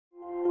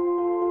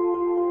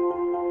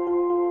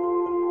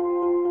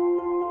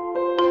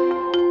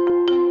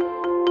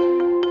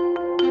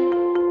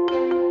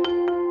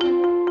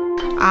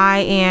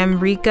I am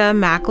Rika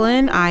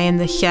Macklin. I am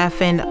the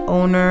chef and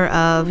owner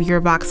of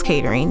Your Box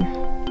Catering.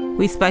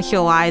 We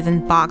specialize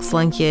in box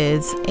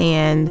lunches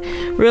and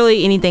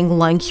really anything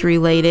lunch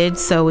related.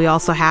 So we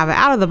also have an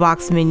out of the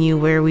box menu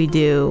where we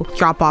do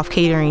drop off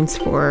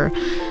caterings for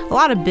a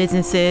lot of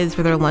businesses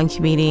for their lunch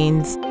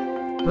meetings.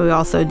 We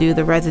also do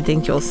the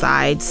residential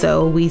side.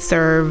 So we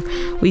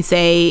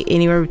say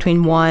anywhere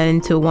between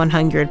 1 to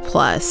 100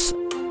 plus.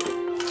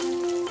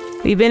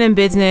 We've been in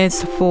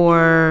business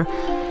for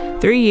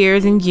 3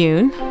 years in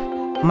June.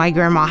 My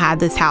grandma had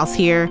this house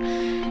here,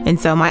 and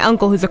so my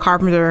uncle, who's a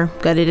carpenter,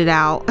 gutted it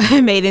out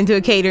and made it into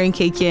a catering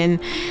kitchen,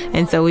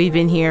 and so we've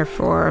been here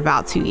for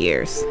about 2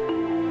 years.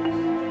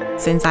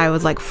 Since I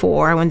was like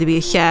 4, I wanted to be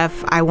a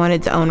chef. I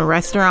wanted to own a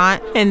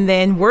restaurant, and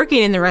then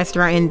working in the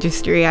restaurant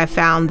industry, I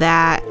found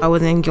that I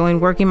wasn't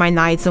enjoying working my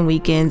nights and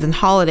weekends and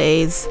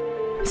holidays.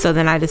 So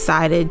then I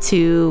decided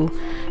to,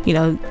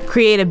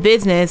 create a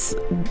business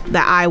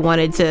that I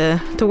wanted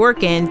to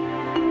work in.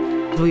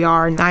 We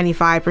are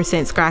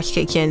 95% scratch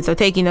kitchen, so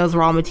taking those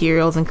raw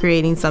materials and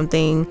creating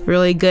something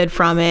really good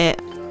from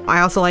it.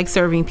 I also like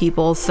serving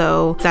people,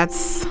 so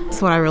that's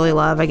what I really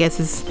love, I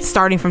guess, is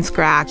starting from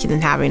scratch and then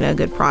having a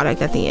good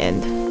product at the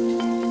end.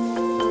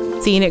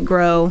 Seeing it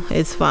grow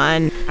is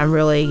fun. I'm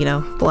really,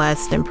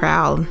 blessed and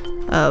proud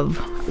of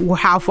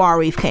how far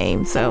we've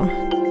came, so.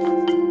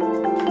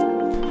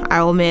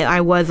 I'll admit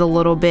I was a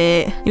little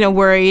bit,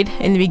 worried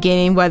in the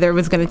beginning whether it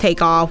was going to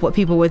take off, what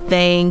people would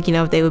think,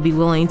 if they would be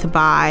willing to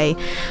buy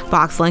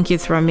box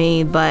lunches from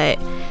me. But,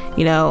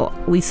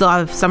 we still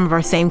have some of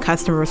our same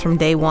customers from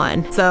day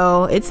one.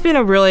 So it's been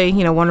a really,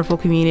 wonderful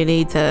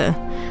community to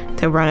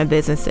run a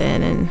business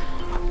in, and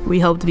we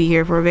hope to be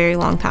here for a very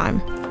long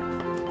time.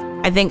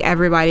 I think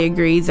everybody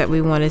agrees that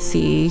we want to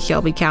see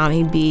Shelby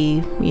County be,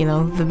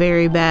 the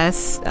very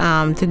best,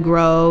 to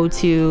grow,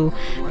 to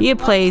be a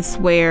place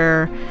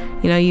where,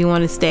 you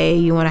want to stay,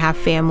 you want to have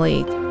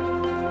family.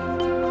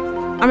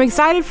 I'm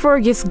excited for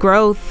just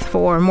growth,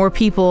 for more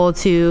people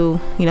to,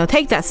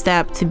 take that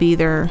step to be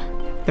their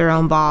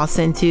own boss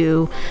and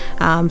to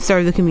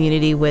serve the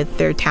community with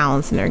their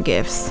talents and their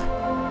gifts.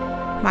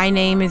 My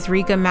name is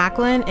Rika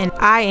Macklin, and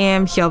I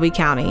am Shelby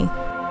County.